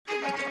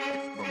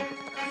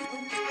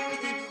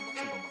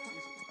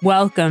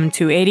Welcome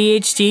to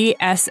ADHD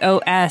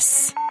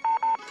SOS.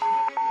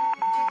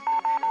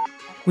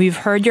 We've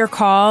heard your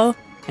call,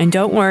 and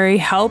don't worry,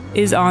 help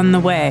is on the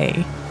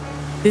way.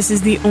 This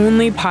is the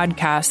only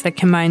podcast that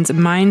combines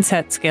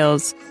mindset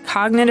skills,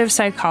 cognitive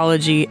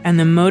psychology, and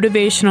the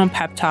motivational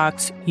pep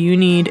talks you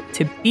need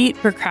to beat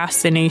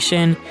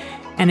procrastination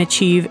and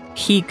achieve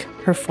peak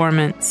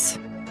performance.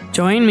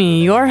 Join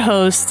me, your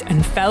host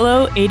and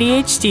fellow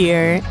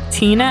ADHDer,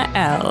 Tina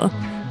L.,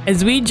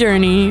 as we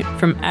journey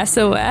from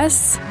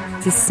SOS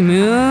to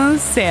smooth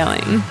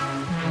sailing.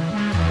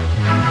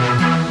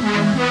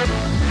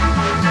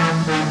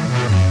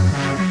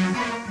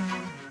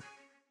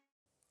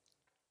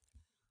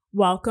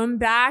 Welcome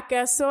back,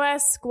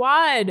 SOS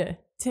Squad.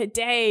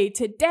 Today,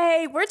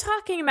 we're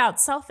talking about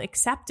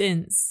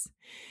self-acceptance.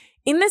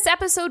 In this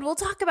episode, we'll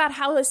talk about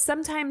how to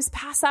sometimes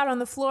pass out on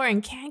the floor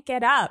and can't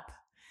get up,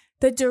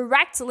 the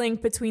direct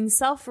link between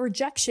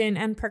self-rejection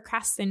and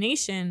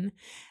procrastination,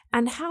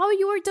 and how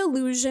your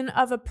delusion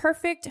of a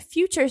perfect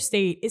future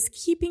state is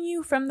keeping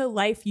you from the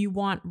life you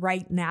want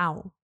right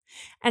now.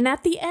 And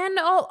at the end,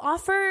 I'll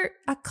offer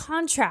a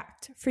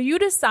contract for you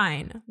to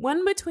sign,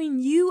 one between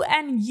you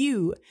and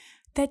you,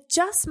 that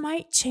just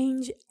might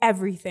change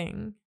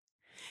everything.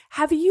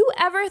 Have you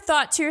ever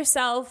thought to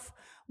yourself,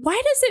 why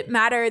does it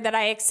matter that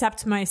I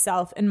accept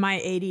myself and my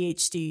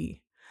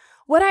ADHD?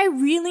 What I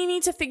really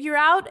need to figure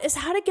out is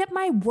how to get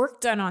my work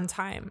done on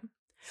time.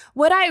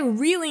 What I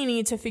really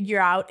need to figure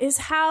out is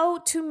how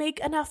to make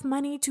enough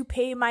money to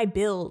pay my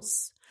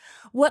bills.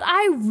 What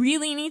I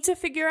really need to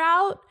figure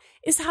out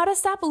is how to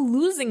stop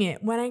losing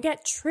it when I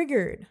get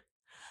triggered.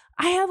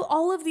 I have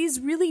all of these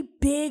really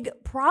big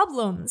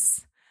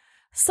problems.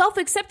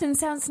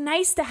 Self-acceptance sounds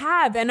nice to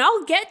have, and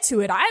I'll get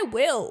to it. I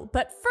will.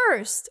 But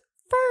first,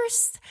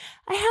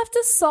 I have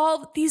to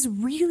solve these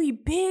really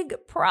big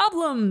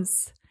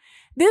problems.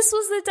 This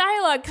was the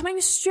dialogue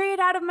coming straight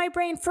out of my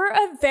brain for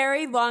a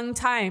very long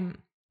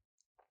time.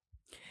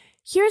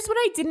 Here's what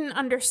I didn't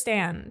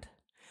understand.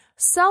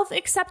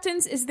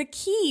 Self-acceptance is the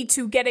key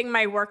to getting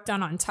my work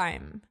done on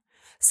time.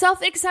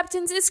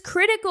 Self-acceptance is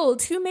critical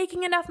to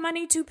making enough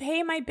money to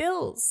pay my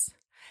bills.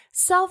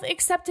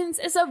 Self-acceptance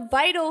is a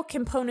vital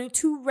component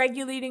to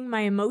regulating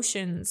my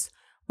emotions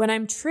when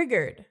I'm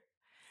triggered.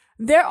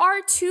 There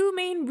are two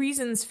main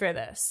reasons for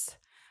this.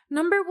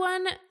 Number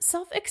one,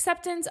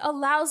 self-acceptance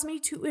allows me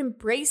to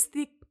embrace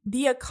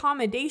the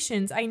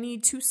accommodations I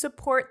need to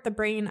support the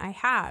brain I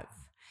have.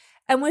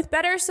 And with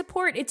better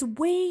support, it's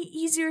way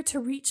easier to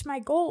reach my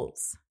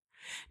goals.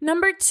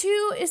 Number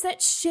two is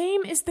that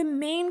shame is the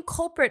main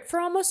culprit for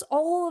almost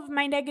all of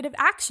my negative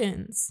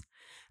actions.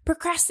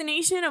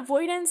 Procrastination,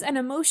 avoidance, and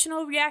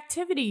emotional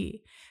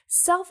reactivity.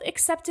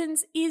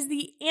 Self-acceptance is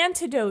the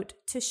antidote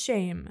to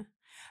shame.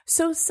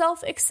 So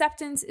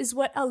self-acceptance is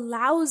what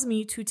allows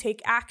me to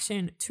take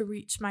action to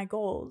reach my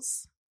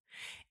goals.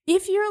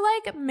 If you're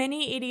like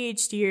many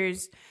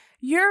ADHDers,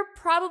 you're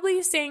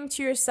probably saying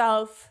to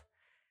yourself,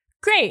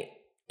 great,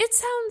 it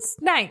sounds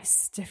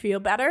nice to feel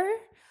better,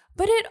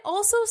 but it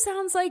also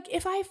sounds like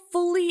if I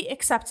fully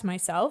accept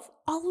myself,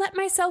 I'll let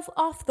myself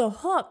off the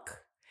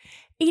hook.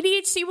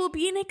 ADHD will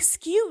be an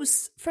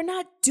excuse for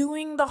not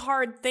doing the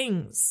hard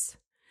things.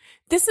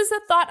 This is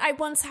a thought I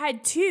once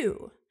had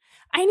too.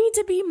 I need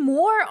to be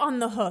more on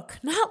the hook,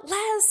 not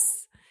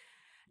less.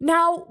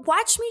 Now,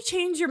 watch me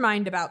change your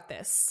mind about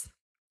this.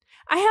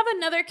 I have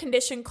another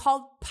condition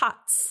called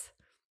POTS.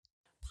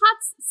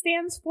 POTS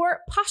stands for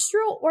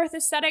postural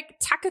orthostatic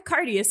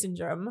tachycardia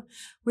syndrome,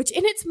 which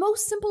in its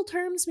most simple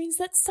terms means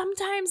that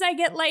sometimes I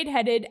get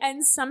lightheaded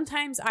and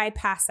sometimes I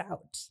pass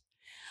out.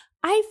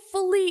 I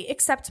fully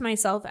accept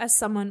myself as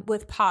someone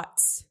with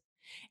POTS.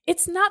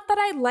 It's not that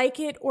I like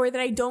it or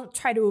that I don't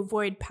try to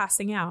avoid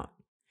passing out.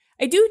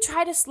 I do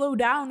try to slow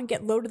down and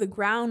get low to the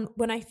ground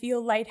when I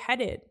feel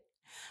lightheaded.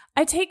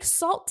 I take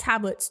salt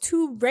tablets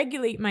to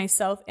regulate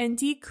myself and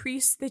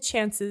decrease the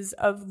chances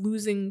of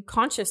losing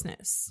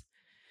consciousness.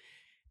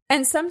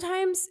 And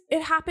sometimes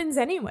it happens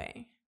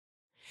anyway.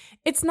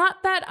 It's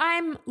not that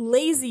I'm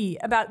lazy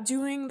about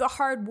doing the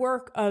hard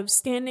work of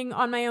standing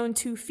on my own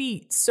 2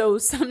 feet, so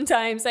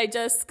sometimes I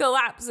just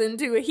collapse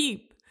into a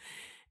heap.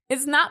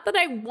 It's not that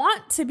I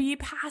want to be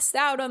passed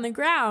out on the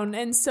ground,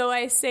 and so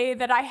I say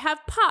that I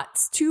have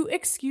POTS to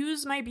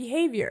excuse my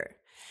behavior.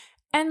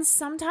 And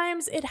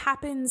sometimes it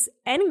happens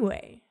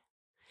anyway.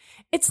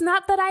 It's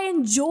not that I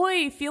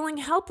enjoy feeling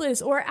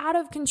helpless or out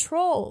of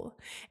control.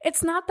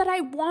 It's not that I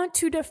want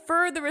to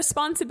defer the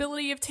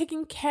responsibility of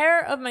taking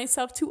care of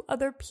myself to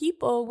other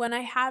people when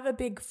I have a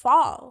big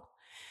fall.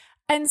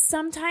 And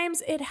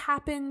sometimes it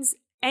happens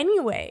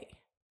anyway.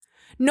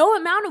 No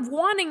amount of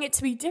wanting it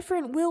to be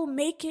different will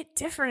make it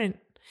different.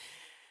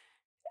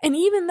 And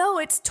even though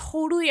it's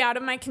totally out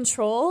of my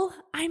control,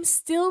 I'm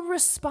still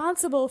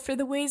responsible for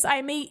the ways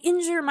I may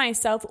injure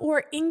myself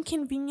or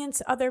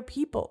inconvenience other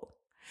people.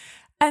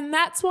 And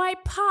that's why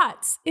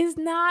POTS is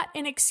not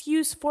an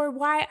excuse for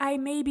why I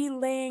may be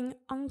laying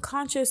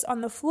unconscious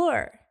on the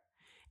floor.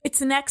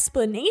 It's an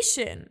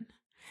explanation.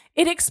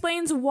 It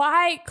explains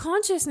why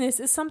consciousness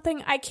is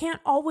something I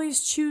can't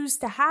always choose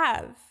to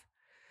have.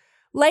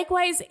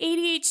 Likewise,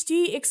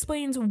 ADHD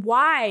explains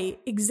why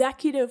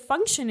executive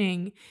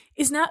functioning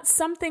is not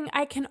something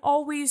I can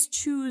always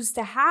choose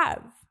to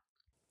have.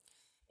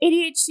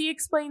 ADHD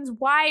explains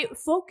why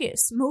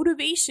focus,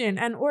 motivation,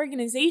 and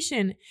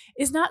organization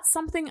is not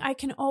something I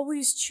can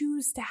always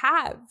choose to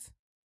have.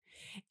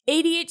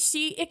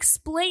 ADHD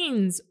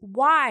explains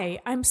why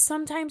I'm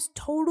sometimes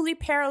totally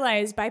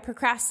paralyzed by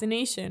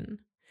procrastination.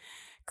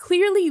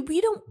 Clearly,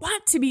 we don't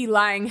want to be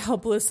lying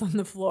helpless on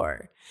the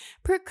floor.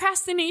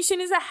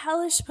 Procrastination is a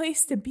hellish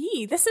place to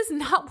be. This is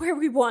not where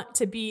we want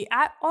to be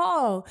at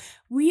all.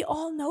 We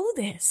all know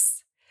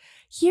this.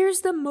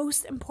 Here's the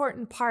most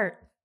important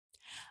part.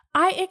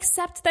 I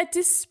accept that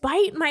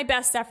despite my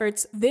best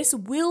efforts, this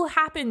will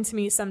happen to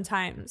me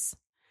sometimes.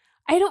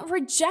 I don't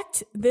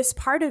reject this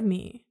part of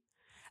me.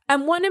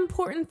 And one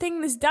important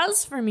thing this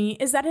does for me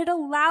is that it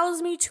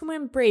allows me to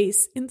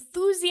embrace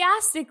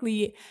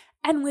enthusiastically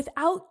and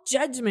without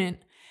judgment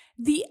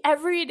the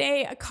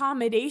everyday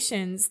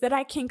accommodations that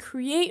I can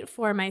create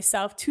for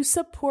myself to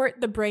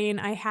support the brain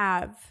I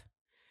have.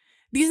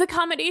 These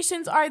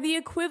accommodations are the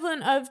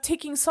equivalent of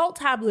taking salt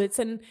tablets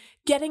and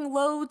getting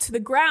low to the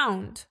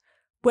ground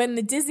when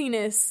the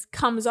dizziness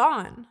comes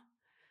on.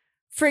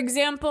 For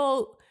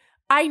example,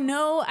 I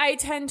know I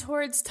tend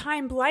towards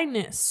time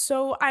blindness,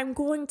 so I'm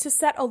going to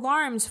set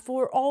alarms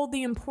for all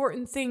the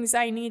important things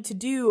I need to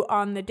do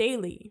on the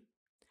daily.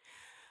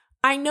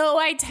 I know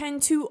I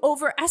tend to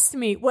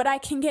overestimate what I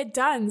can get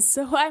done,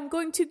 so I'm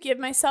going to give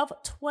myself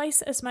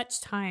twice as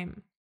much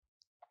time.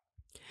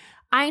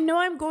 I know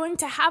I'm going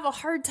to have a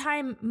hard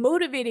time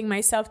motivating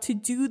myself to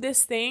do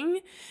this thing,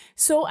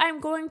 so I'm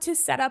going to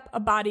set up a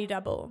body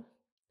double.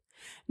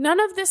 None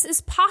of this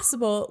is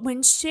possible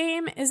when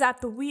shame is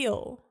at the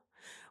wheel.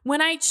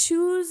 When I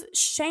choose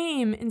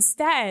shame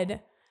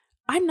instead,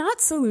 I'm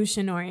not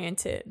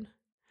solution-oriented.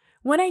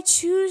 When I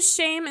choose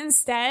shame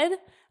instead,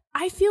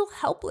 I feel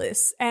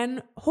helpless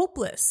and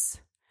hopeless.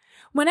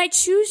 When I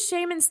choose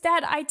shame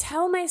instead, I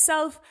tell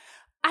myself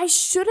I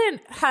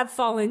shouldn't have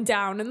fallen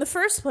down in the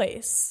first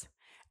place.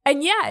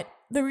 And yet,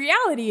 the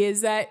reality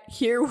is that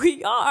here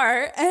we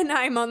are, and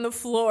I'm on the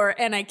floor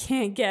and I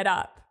can't get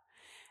up.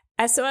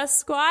 SOS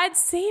Squad,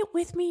 say it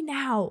with me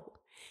now.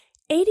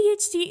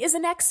 ADHD is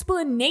an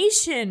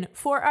explanation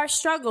for our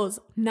struggles,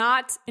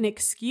 not an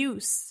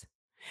excuse.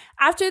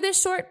 After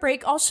this short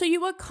break, I'll show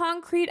you a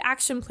concrete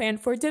action plan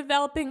for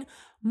developing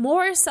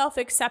more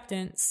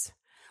self-acceptance.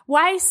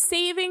 Why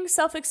saving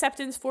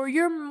self-acceptance for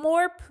your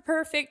more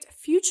perfect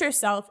future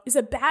self is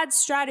a bad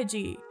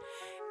strategy.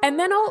 And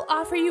then I'll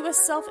offer you a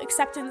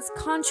self-acceptance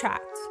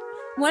contract,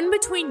 one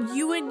between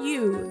you and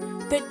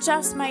you that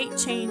just might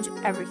change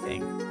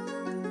everything.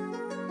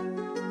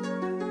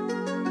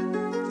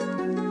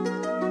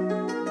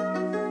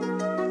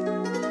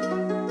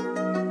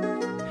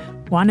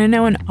 Want to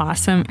know an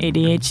awesome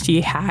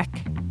ADHD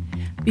hack?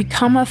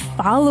 Become a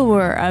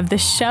follower of the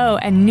show,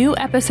 and new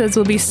episodes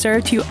will be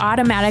served to you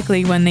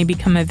automatically when they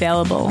become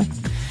available.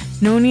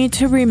 No need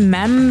to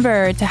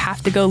remember to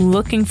have to go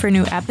looking for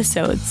new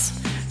episodes.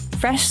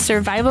 Fresh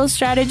survival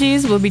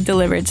strategies will be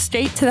delivered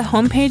straight to the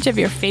homepage of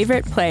your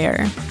favorite player.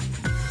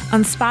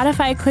 On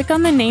Spotify, click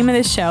on the name of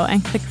the show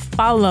and click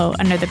follow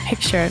under the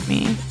picture of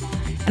me.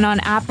 And on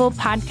Apple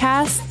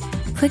Podcasts,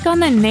 click on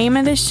the name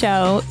of the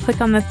show, click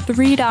on the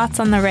 3 dots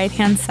on the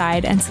right-hand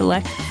side, and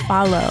select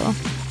follow.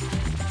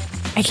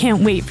 I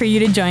can't wait for you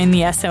to join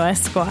the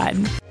SOS Squad.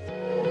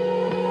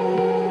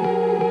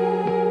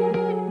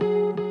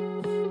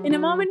 In a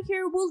moment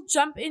here, we'll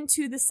jump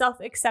into the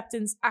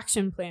self-acceptance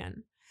action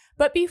plan.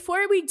 But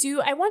before we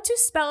do, I want to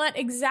spell out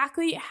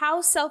exactly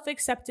how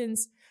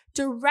self-acceptance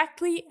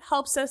directly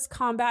helps us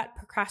combat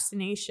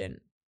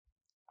procrastination.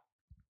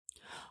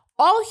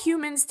 All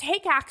humans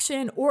take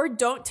action or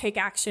don't take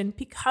action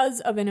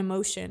because of an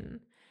emotion.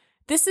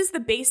 This is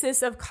the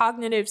basis of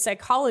cognitive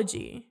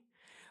psychology.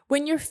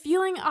 When you're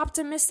feeling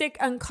optimistic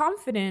and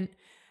confident,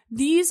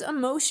 these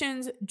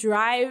emotions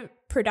drive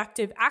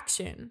productive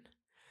action.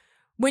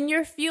 When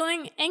you're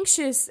feeling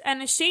anxious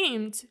and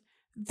ashamed,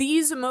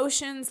 these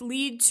emotions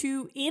lead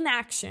to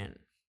inaction.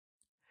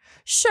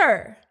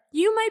 Sure,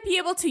 you might be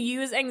able to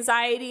use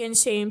anxiety and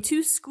shame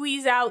to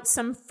squeeze out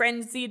some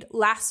frenzied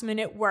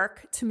last-minute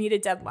work to meet a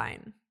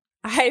deadline.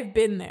 I've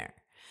been there.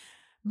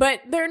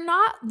 But they're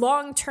not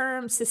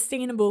long-term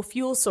sustainable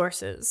fuel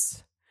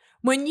sources.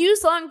 When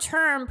used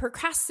long-term,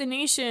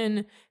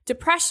 procrastination,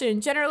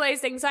 depression,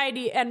 generalized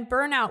anxiety, and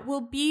burnout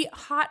will be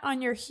hot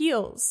on your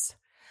heels.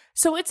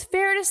 So it's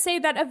fair to say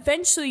that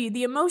eventually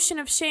the emotion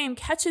of shame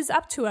catches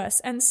up to us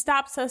and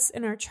stops us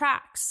in our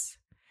tracks.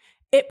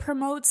 It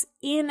promotes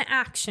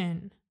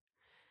inaction.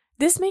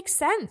 This makes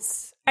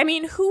sense. I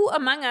mean, who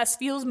among us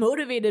feels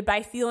motivated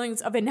by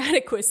feelings of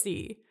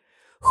inadequacy?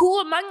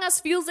 Who among us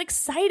feels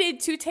excited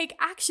to take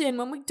action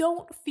when we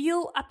don't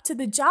feel up to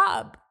the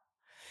job?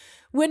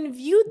 When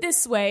viewed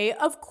this way,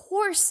 of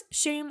course,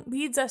 shame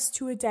leads us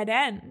to a dead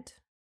end.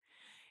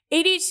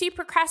 ADHD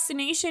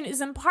procrastination is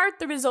in part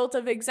the result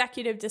of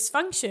executive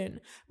dysfunction,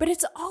 but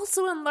it's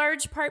also in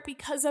large part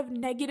because of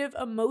negative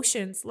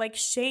emotions like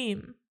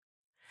shame.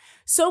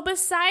 So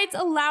besides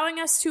allowing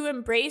us to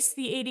embrace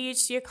the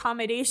ADHD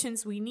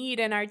accommodations we need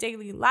in our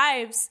daily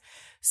lives,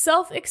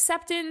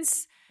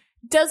 self-acceptance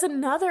does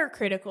another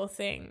critical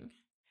thing.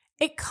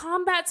 It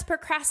combats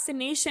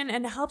procrastination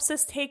and helps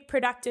us take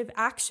productive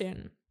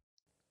action.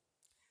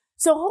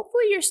 So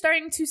hopefully you're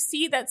starting to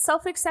see that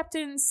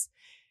self-acceptance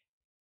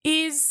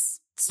is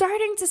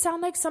starting to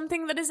sound like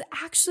something that is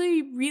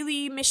actually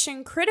really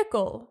mission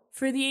critical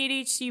for the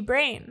ADHD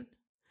brain.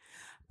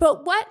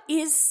 But what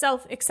is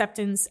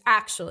self-acceptance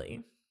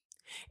actually?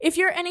 If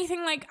you're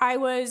anything like I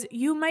was,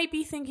 you might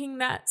be thinking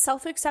that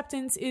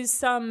self-acceptance is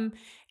some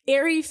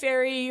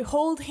airy-fairy,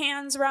 hold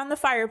hands around the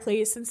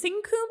fireplace and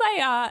sing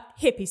kumbaya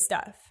hippie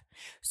stuff.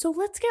 So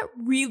let's get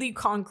really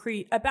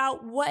concrete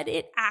about what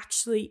it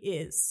actually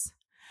is.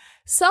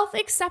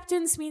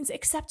 Self-acceptance means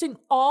accepting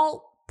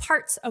all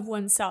parts of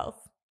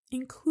oneself,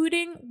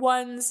 including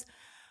one's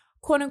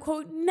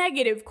quote-unquote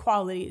negative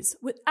qualities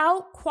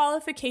without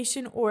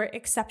qualification or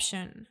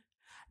exception.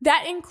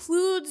 That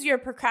includes your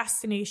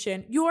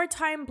procrastination, your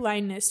time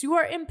blindness,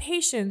 your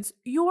impatience,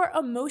 your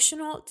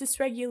emotional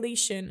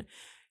dysregulation,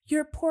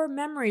 your poor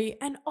memory,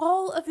 and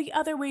all of the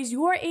other ways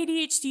your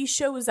ADHD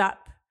shows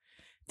up.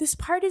 This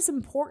part is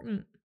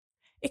important.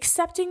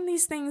 Accepting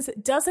these things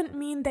doesn't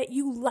mean that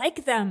you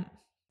like them.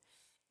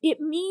 It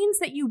means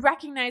that you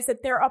recognize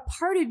that they're a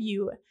part of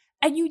you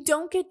and you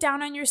don't get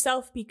down on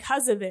yourself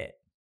because of it.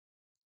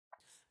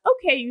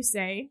 Okay, you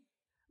say,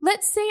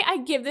 let's say I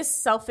give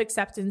this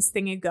self-acceptance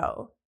thing a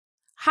go.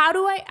 How do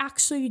I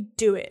actually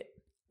do it?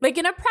 Like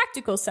in a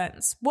practical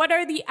sense, what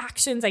are the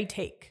actions I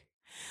take?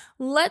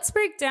 Let's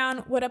break down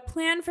what a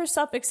plan for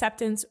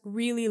self-acceptance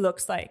really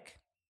looks like.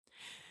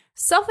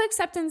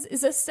 Self-acceptance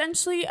is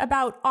essentially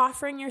about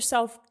offering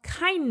yourself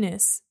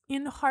kindness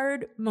in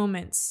hard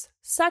moments,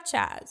 such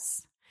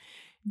as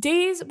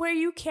days where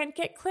you can't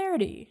get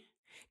clarity,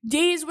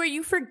 days where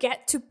you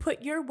forget to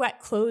put your wet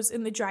clothes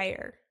in the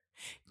dryer,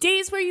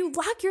 days where you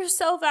lock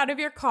yourself out of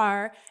your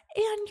car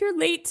and you're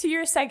late to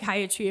your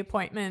psychiatry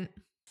appointment,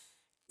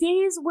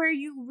 days where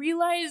you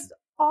realize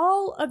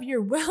all of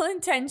your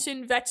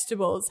well-intentioned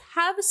vegetables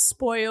have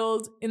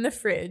spoiled in the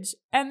fridge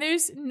and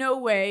there's no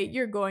way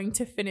you're going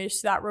to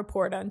finish that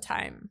report on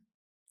time.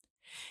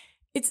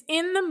 It's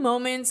in the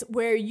moments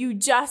where you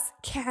just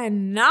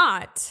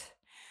cannot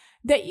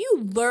that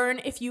you learn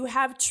if you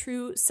have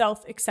true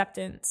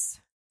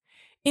self-acceptance.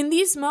 In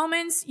these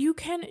moments, you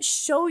can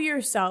show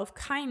yourself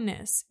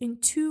kindness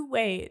in two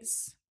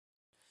ways.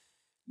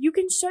 You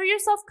can show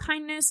yourself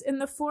kindness in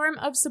the form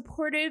of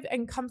supportive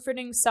and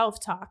comforting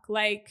self-talk,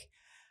 like,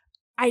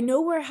 I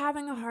know we're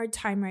having a hard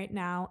time right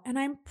now, and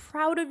I'm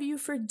proud of you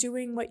for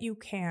doing what you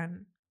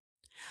can.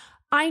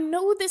 I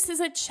know this is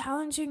a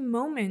challenging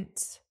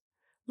moment.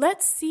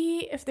 Let's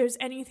see if there's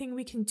anything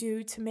we can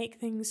do to make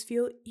things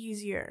feel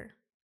easier.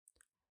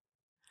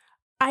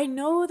 I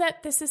know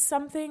that this is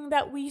something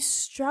that we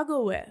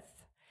struggle with,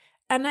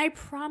 and I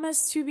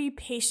promise to be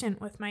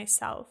patient with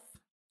myself.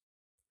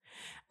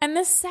 And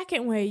the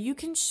second way you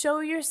can show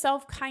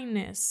yourself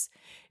kindness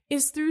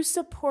is through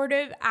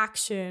supportive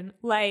action,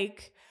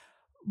 like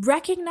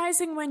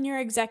recognizing when your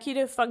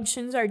executive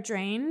functions are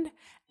drained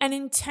and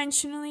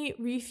intentionally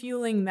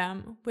refueling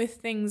them with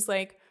things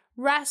like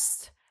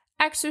rest,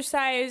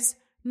 exercise,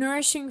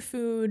 nourishing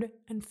food,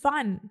 and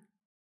fun.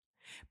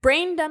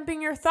 Brain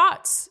dumping your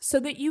thoughts so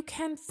that you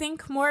can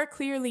think more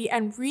clearly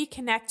and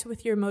reconnect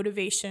with your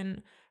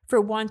motivation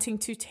for wanting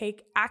to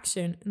take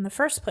action in the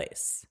first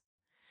place.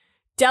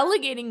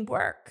 Delegating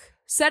work,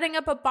 setting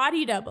up a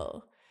body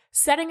double,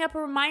 setting up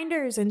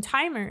reminders and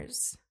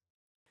timers.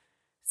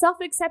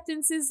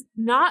 Self-acceptance is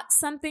not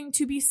something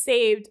to be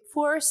saved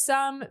for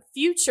some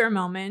future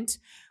moment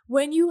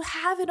when you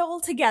have it all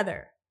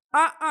together.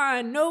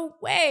 No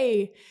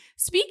way.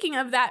 Speaking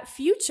of that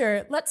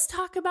future, let's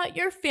talk about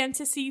your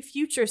fantasy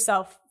future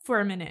self for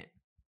a minute.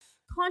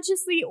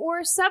 Consciously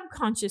or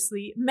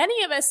subconsciously,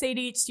 many of us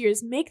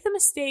ADHDers make the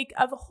mistake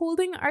of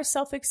holding our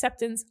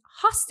self-acceptance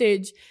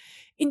hostage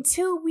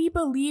until we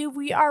believe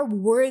we are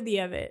worthy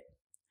of it.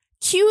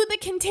 Cue the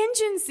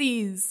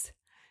contingencies.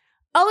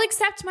 I'll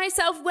accept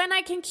myself when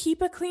I can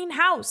keep a clean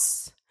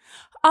house.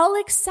 I'll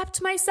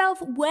accept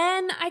myself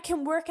when I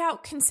can work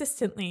out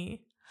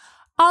consistently.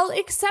 I'll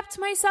accept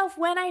myself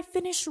when I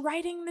finish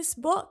writing this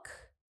book.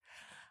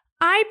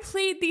 I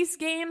played these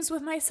games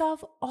with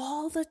myself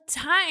all the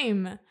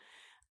time.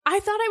 I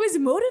thought I was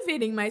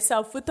motivating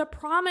myself with the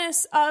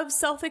promise of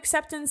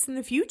self-acceptance in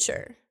the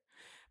future.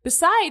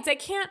 Besides, I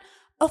can't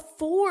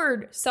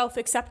afford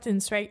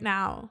self-acceptance right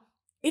now.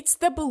 It's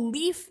the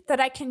belief that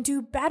I can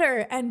do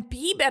better and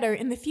be better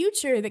in the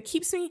future that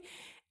keeps me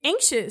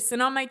anxious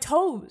and on my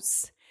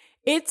toes.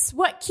 It's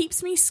what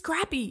keeps me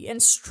scrappy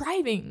and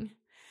striving.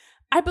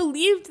 I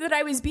believed that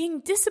I was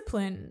being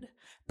disciplined,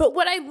 but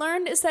what I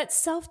learned is that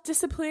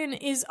self-discipline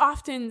is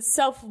often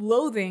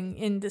self-loathing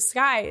in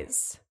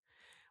disguise.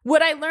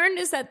 What I learned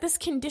is that this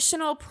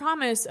conditional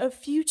promise of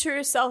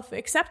future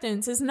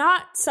self-acceptance is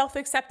not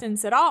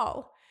self-acceptance at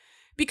all,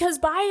 because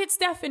by its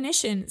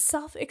definition,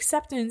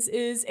 self-acceptance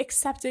is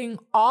accepting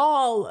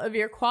all of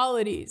your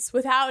qualities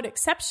without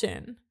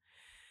exception.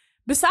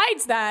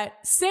 Besides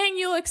that, saying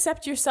you'll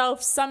accept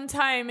yourself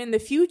sometime in the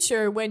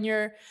future when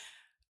you're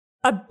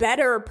a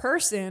better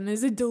person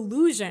is a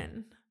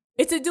delusion.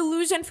 It's a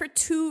delusion for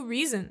two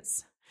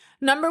reasons.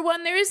 Number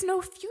one, there is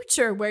no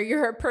future where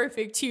you're a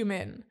perfect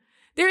human.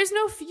 There is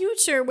no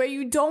future where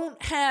you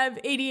don't have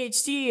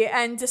ADHD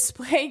and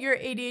display your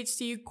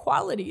ADHD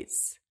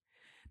qualities.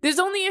 There's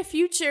only a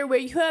future where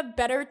you have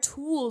better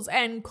tools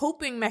and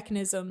coping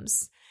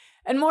mechanisms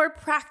and more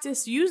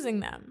practice using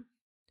them.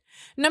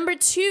 Number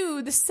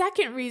two, the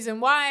second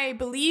reason why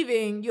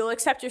believing you'll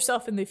accept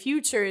yourself in the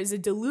future is a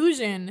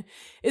delusion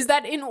is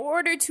that in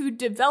order to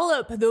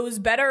develop those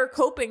better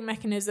coping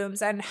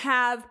mechanisms and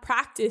have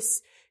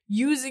practice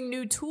using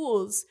new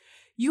tools,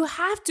 you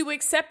have to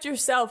accept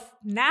yourself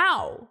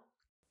now.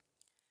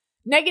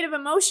 Negative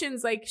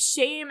emotions like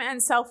shame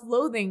and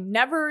self-loathing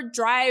never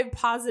drive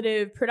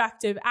positive,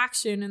 productive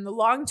action in the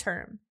long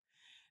term.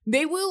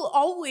 They will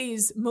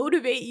always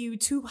motivate you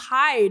to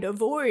hide,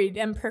 avoid,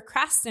 and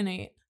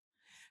procrastinate.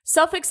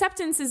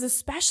 Self-acceptance is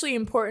especially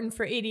important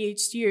for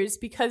ADHDers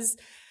because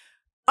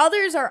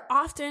others are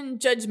often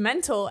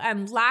judgmental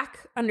and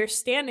lack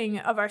understanding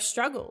of our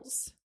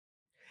struggles.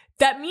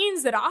 That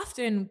means that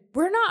often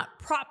we're not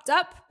propped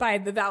up by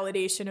the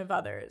validation of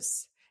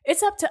others.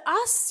 It's up to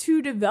us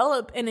to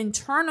develop an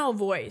internal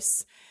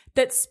voice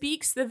that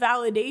speaks the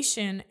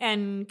validation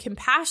and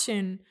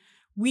compassion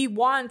we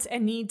want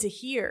and need to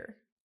hear.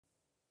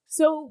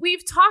 So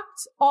we've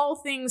talked all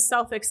things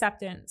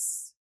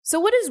self-acceptance. So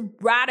what is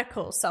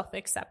radical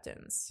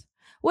self-acceptance?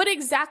 What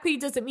exactly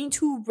does it mean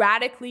to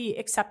radically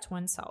accept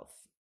oneself?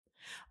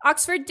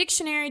 Oxford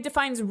Dictionary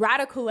defines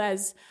radical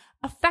as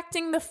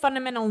affecting the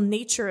fundamental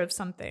nature of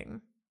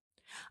something.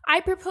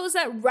 I propose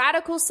that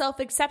radical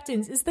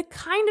self-acceptance is the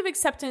kind of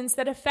acceptance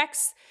that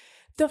affects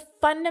the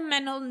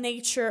fundamental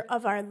nature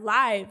of our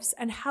lives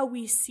and how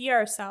we see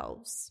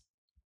ourselves.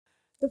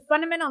 The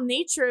fundamental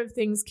nature of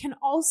things can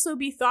also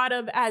be thought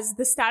of as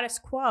the status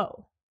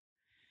quo.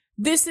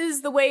 This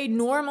is the way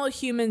normal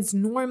humans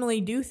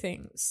normally do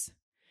things.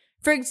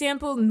 For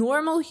example,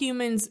 normal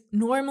humans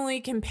normally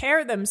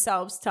compare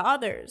themselves to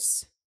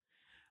others.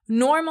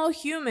 Normal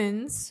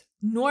humans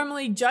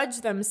normally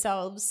judge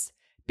themselves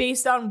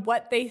based on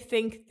what they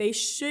think they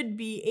should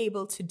be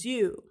able to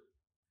do.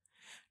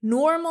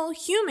 Normal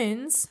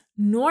humans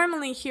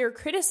normally hear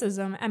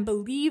criticism and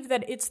believe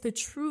that it's the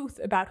truth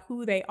about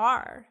who they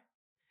are.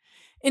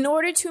 In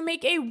order to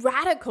make a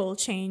radical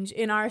change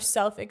in our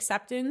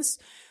self-acceptance,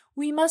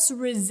 we must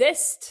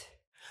resist.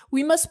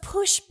 We must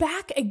push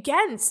back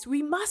against.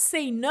 We must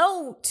say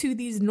no to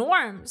these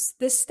norms,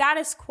 the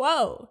status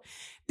quo,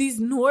 these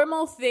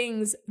normal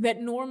things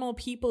that normal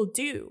people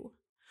do.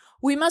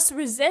 We must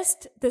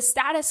resist the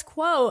status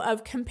quo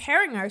of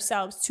comparing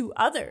ourselves to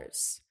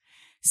others,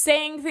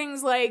 saying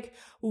things like,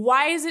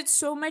 why is it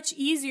so much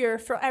easier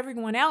for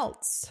everyone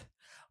else?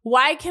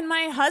 Why can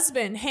my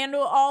husband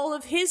handle all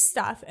of his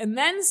stuff and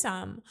then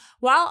some,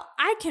 while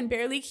I can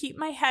barely keep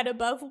my head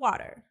above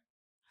water?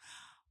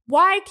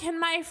 Why can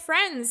my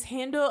friends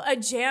handle a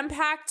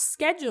jam-packed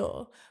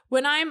schedule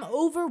when I'm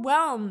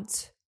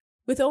overwhelmed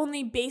with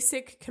only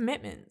basic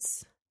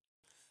commitments?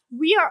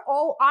 We are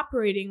all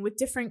operating with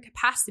different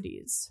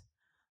capacities.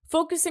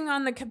 Focusing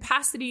on the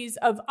capacities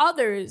of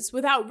others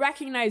without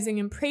recognizing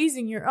and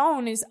praising your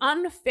own is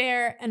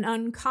unfair and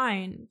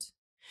unkind.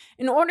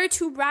 In order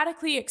to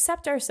radically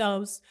accept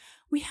ourselves,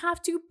 we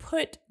have to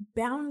put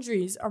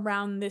boundaries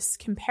around this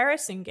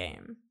comparison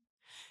game.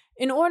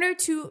 In order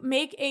to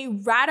make a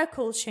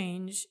radical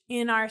change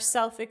in our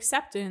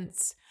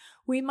self-acceptance,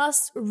 we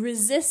must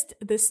resist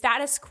the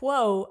status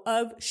quo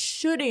of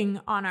shoulding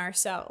on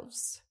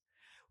ourselves.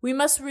 We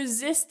must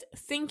resist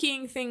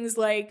thinking things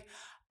like,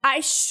 I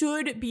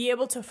should be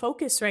able to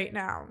focus right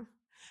now.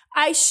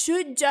 I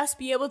should just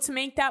be able to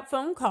make that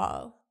phone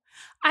call.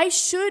 I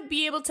should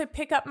be able to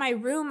pick up my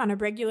room on a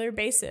regular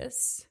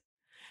basis.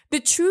 The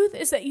truth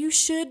is that you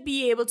should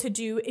be able to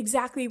do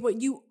exactly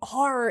what you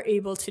are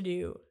able to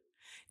do.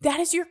 That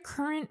is your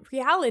current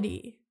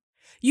reality.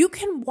 You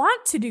can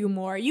want to do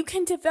more. You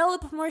can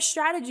develop more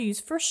strategies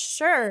for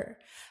sure.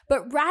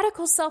 But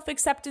radical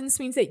self-acceptance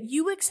means that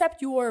you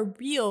accept your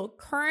real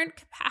current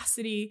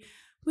capacity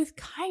with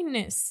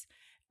kindness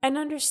and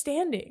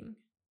understanding.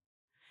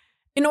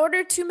 In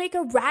order to make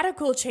a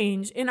radical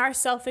change in our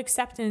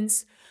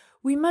self-acceptance,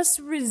 we must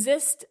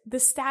resist the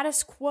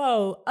status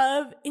quo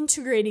of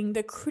integrating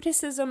the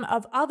criticism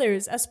of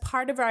others as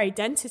part of our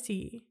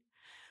identity.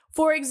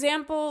 For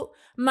example,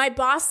 my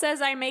boss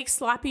says I make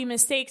sloppy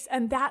mistakes,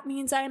 and that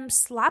means I'm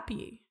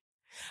sloppy.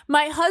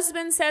 My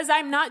husband says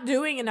I'm not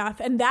doing enough,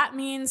 and that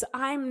means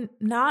I'm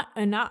not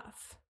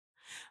enough.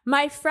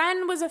 My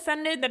friend was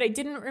offended that I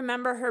didn't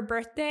remember her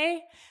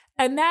birthday,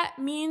 and that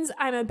means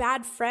I'm a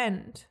bad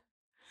friend.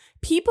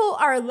 People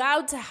are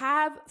allowed to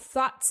have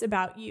thoughts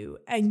about you,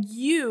 and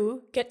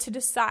you get to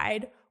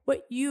decide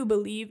what you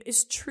believe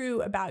is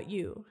true about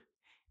you.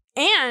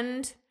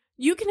 And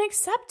you can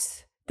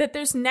accept that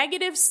there's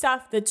negative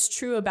stuff that's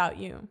true about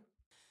you.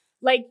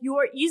 Like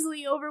you're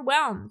easily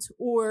overwhelmed,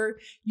 or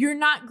you're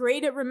not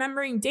great at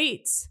remembering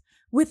dates.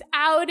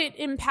 without it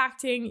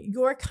impacting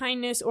your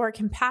kindness or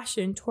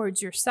compassion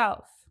towards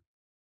yourself.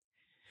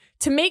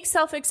 To make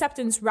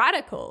self-acceptance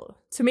radical,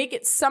 to make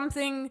it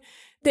something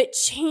that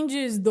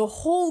changes the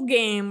whole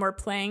game we're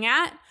playing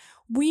at,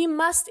 we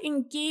must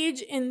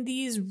engage in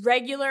these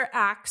regular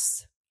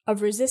acts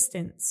of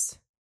resistance.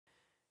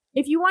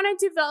 If you want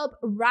to develop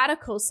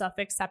radical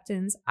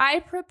self-acceptance,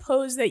 I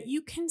propose that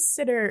you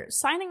consider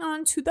signing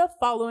on to the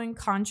following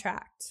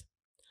contract.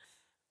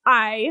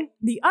 I,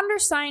 the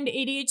undersigned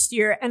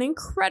ADHDer, an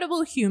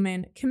incredible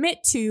human,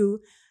 commit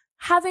to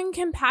having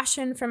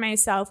compassion for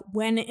myself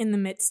when in the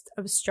midst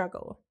of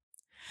struggle.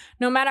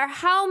 No matter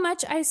how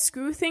much I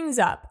screw things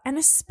up, and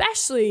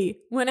especially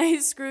when I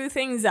screw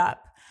things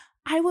up,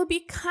 I will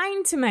be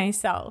kind to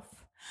myself.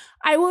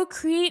 I will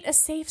create a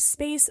safe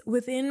space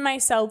within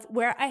myself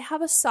where I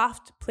have a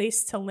soft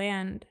place to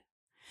land.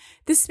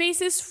 The space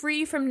is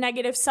free from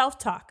negative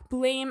self-talk,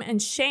 blame,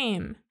 and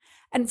shame.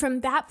 And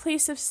from that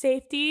place of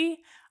safety,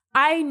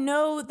 I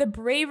know the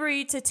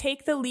bravery to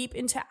take the leap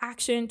into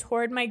action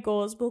toward my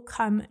goals will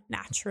come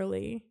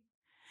naturally.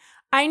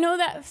 I know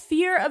that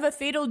fear of a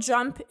fatal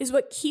jump is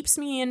what keeps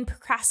me in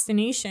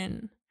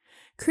procrastination.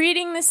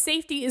 Creating this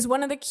safety is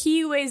one of the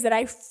key ways that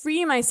I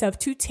free myself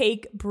to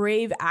take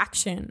brave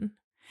action.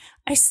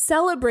 I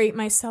celebrate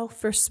myself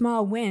for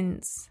small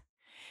wins.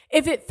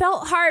 If it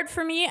felt hard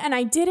for me and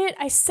I did it,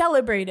 I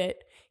celebrate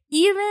it,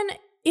 even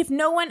if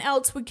no one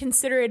else would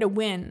consider it a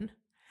win.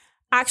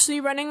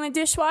 Actually running the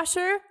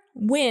dishwasher?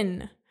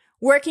 Win.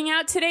 Working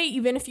out today,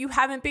 even if you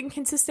haven't been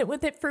consistent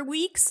with it for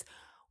weeks?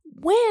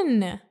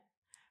 Win.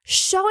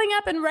 Showing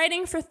up and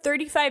writing for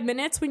 35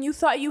 minutes when you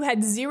thought you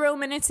had 0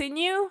 minutes in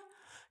you?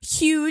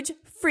 Huge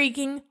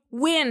freaking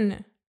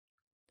win.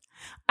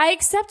 I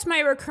accept my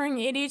recurring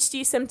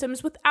ADHD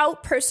symptoms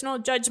without personal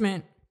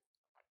judgment,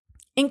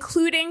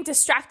 including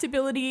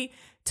distractibility,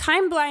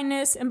 time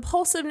blindness,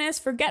 impulsiveness,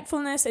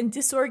 forgetfulness, and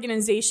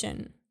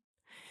disorganization.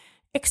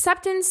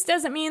 Acceptance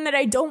doesn't mean that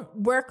I don't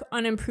work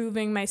on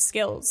improving my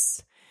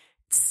skills.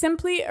 It's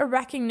simply a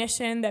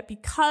recognition that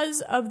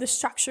because of the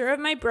structure of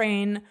my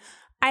brain,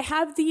 I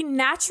have the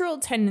natural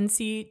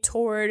tendency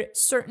toward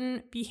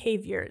certain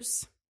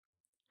behaviors.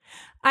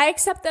 I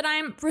accept that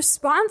I'm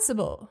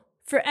responsible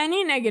for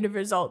any negative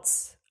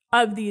results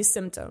of these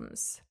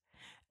symptoms,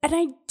 and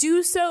I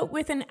do so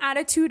with an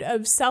attitude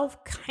of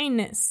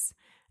self-kindness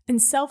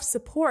and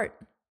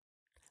self-support.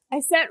 I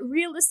set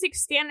realistic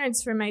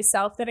standards for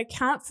myself that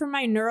account for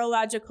my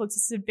neurological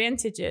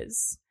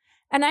disadvantages,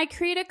 and I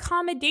create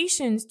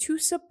accommodations to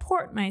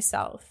support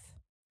myself.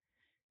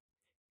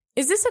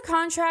 Is this a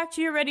contract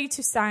you're ready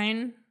to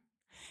sign?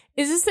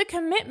 Is this a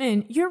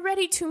commitment you're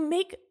ready to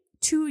make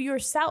to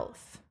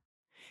yourself?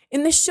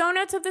 In the show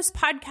notes of this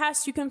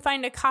podcast, you can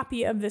find a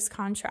copy of this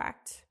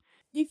contract.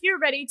 If you're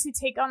ready to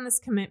take on this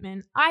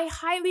commitment, I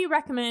highly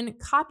recommend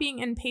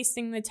copying and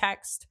pasting the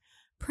text,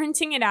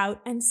 printing it out,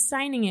 and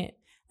signing it,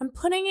 and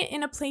putting it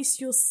in a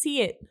place you'll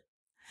see it.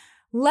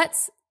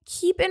 Let's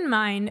keep in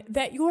mind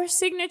that your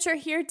signature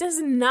here does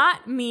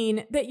not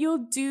mean that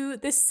you'll do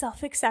this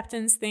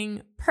self-acceptance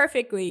thing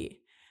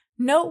perfectly.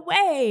 No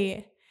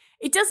way.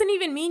 It doesn't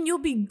even mean you'll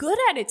be good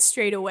at it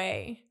straight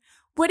away.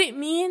 What it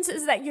means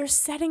is that you're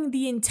setting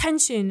the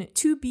intention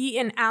to be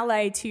an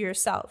ally to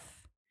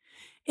yourself.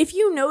 If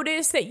you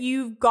notice that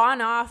you've gone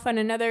off on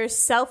another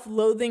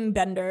self-loathing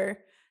bender,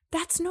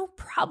 that's no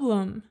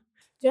problem.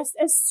 Just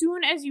as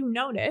soon as you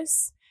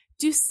notice,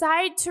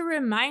 decide to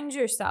remind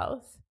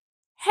yourself,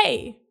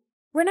 hey,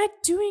 we're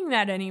not doing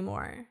that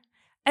anymore,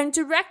 and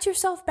direct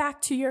yourself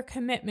back to your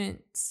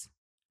commitments.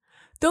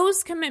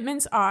 Those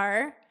commitments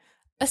are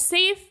a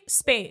safe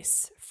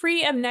space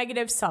free of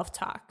negative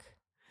self-talk,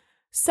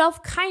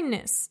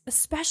 self-kindness,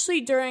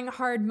 especially during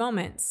hard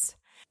moments,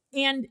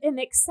 and an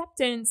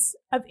acceptance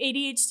of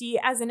ADHD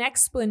as an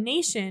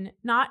explanation,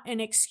 not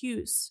an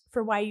excuse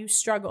for why you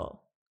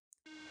struggle.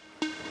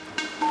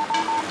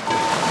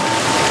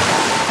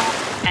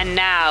 And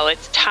now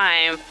it's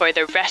time for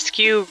the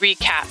rescue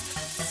recap.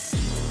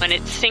 When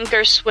it's sink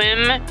or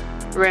swim,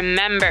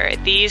 remember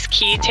these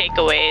key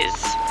takeaways.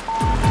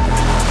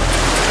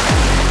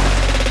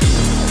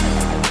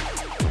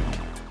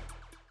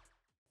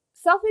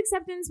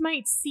 Self-acceptance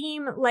might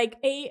seem like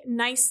a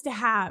nice to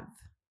have,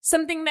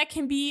 something that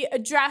can be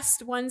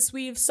addressed once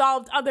we've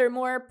solved other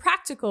more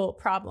practical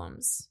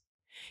problems.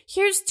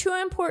 Here's 2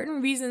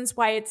 important reasons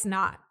why it's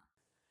not.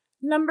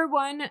 Number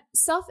 1,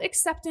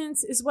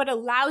 self-acceptance is what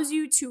allows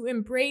you to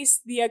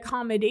embrace the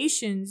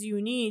accommodations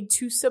you need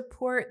to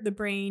support the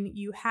brain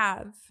you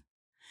have.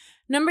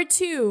 Number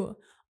 2,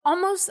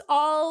 almost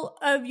all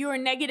of your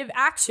negative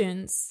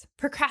actions,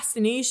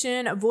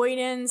 procrastination,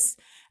 avoidance,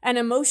 and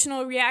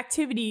emotional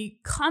reactivity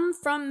come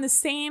from the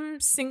same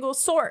single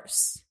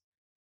source,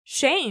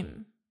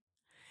 shame.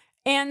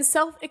 And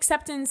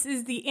self-acceptance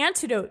is the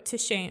antidote to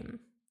shame.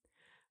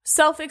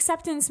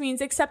 Self-acceptance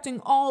means accepting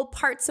all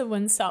parts of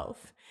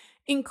oneself,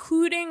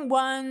 including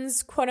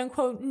one's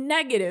quote-unquote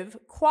negative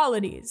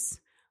qualities,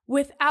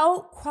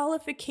 without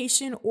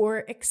qualification or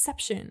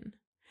exception.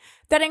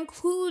 That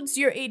includes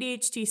your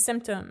ADHD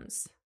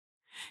symptoms.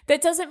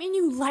 That doesn't mean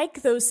you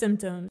like those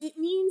symptoms. It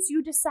means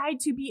you decide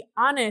to be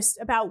honest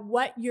about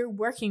what you're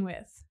working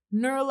with,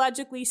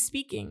 neurologically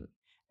speaking,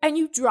 and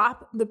you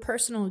drop the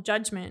personal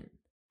judgment.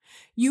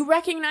 You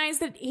recognize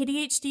that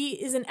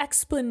ADHD is an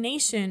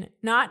explanation,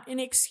 not an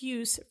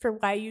excuse for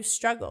why you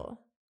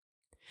struggle.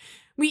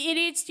 We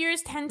ADHDers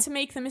tend to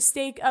make the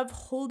mistake of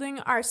holding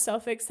our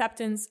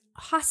self-acceptance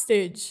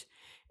hostage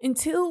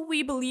until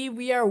we believe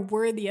we are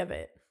worthy of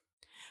it.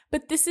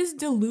 But this is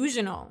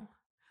delusional.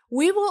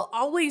 We will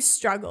always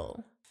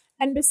struggle.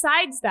 And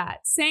besides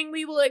that, saying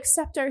we will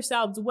accept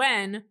ourselves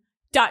when ...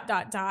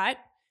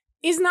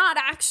 is not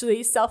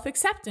actually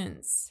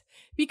self-acceptance,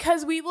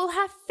 because we will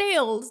have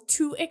failed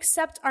to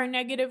accept our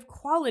negative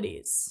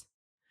qualities.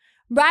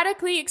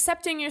 Radically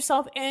accepting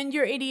yourself and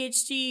your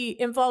ADHD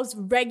involves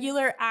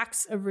regular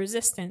acts of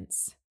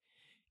resistance.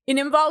 It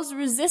involves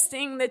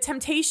resisting the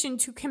temptation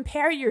to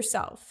compare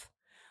yourself.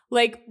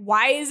 Like,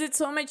 why is it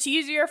so much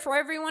easier for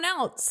everyone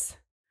else?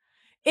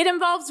 It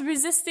involves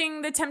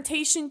resisting the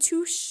temptation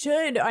to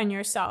should on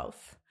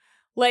yourself.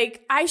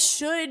 Like, I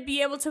should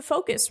be able to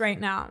focus right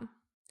now.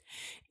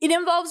 It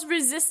involves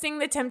resisting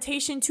the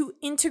temptation to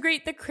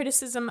integrate the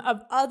criticism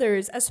of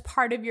others as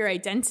part of your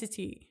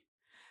identity.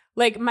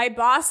 Like, my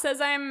boss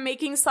says I'm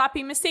making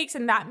sloppy mistakes,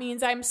 and that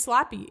means I'm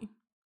sloppy.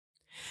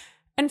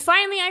 And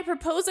finally, I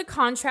propose a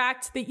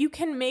contract that you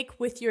can make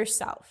with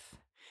yourself.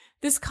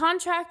 This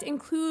contract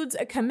includes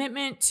a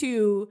commitment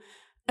to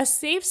a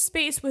safe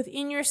space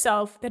within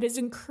yourself that is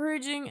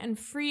encouraging and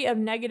free of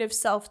negative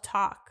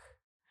self-talk.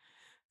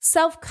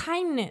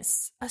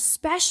 Self-kindness,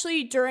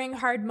 especially during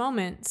hard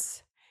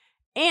moments.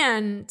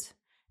 And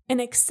an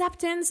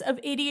acceptance of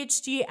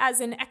ADHD as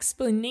an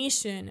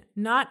explanation,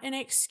 not an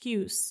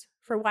excuse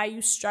for why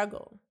you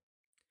struggle.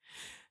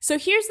 So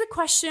here's the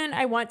question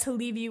I want to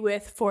leave you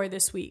with for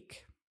this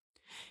week.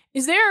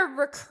 Is there a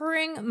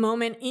recurring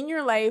moment in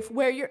your life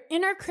where your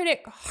inner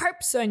critic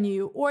harps on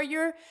you or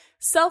your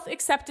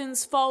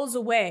self-acceptance falls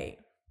away?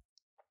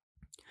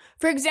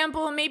 For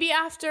example, maybe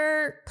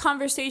after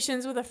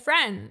conversations with a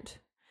friend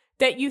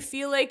that you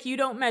feel like you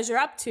don't measure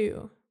up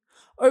to,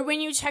 or when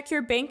you check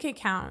your bank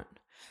account,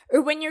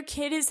 or when your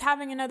kid is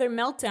having another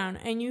meltdown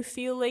and you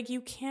feel like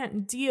you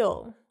can't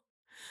deal.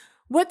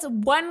 What's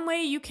one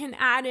way you can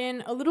add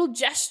in a little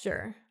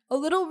gesture, a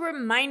little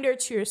reminder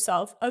to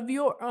yourself of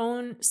your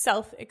own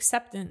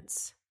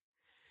self-acceptance?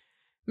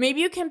 Maybe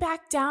you can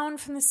back down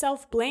from the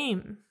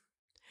self-blame.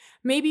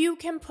 Maybe you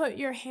can put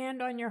your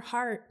hand on your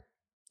heart.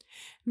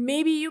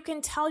 Maybe you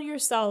can tell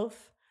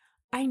yourself,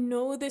 I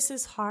know this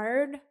is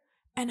hard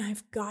and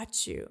I've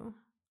got you.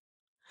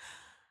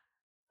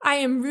 I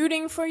am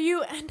rooting for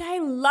you and I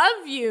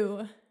love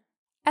you.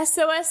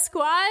 SOS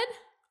Squad,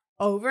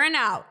 over and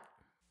out.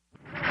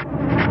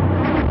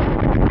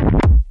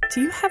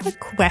 Do you have a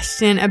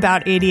question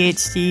about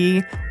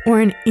ADHD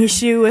or an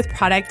issue with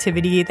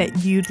productivity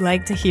that you'd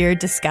like to hear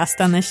discussed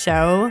on the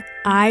show?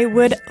 I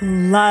would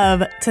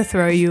love to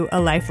throw you a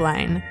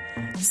lifeline.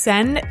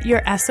 Send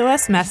your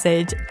SOS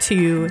message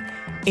to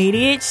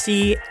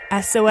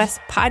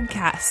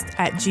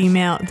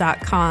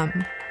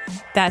ADHDSOSpodcast@gmail.com.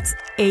 That's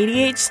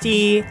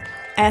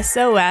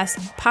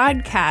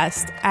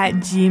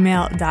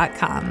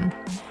ADHDSOSpodcast@gmail.com.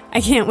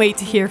 I can't wait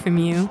to hear from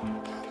you.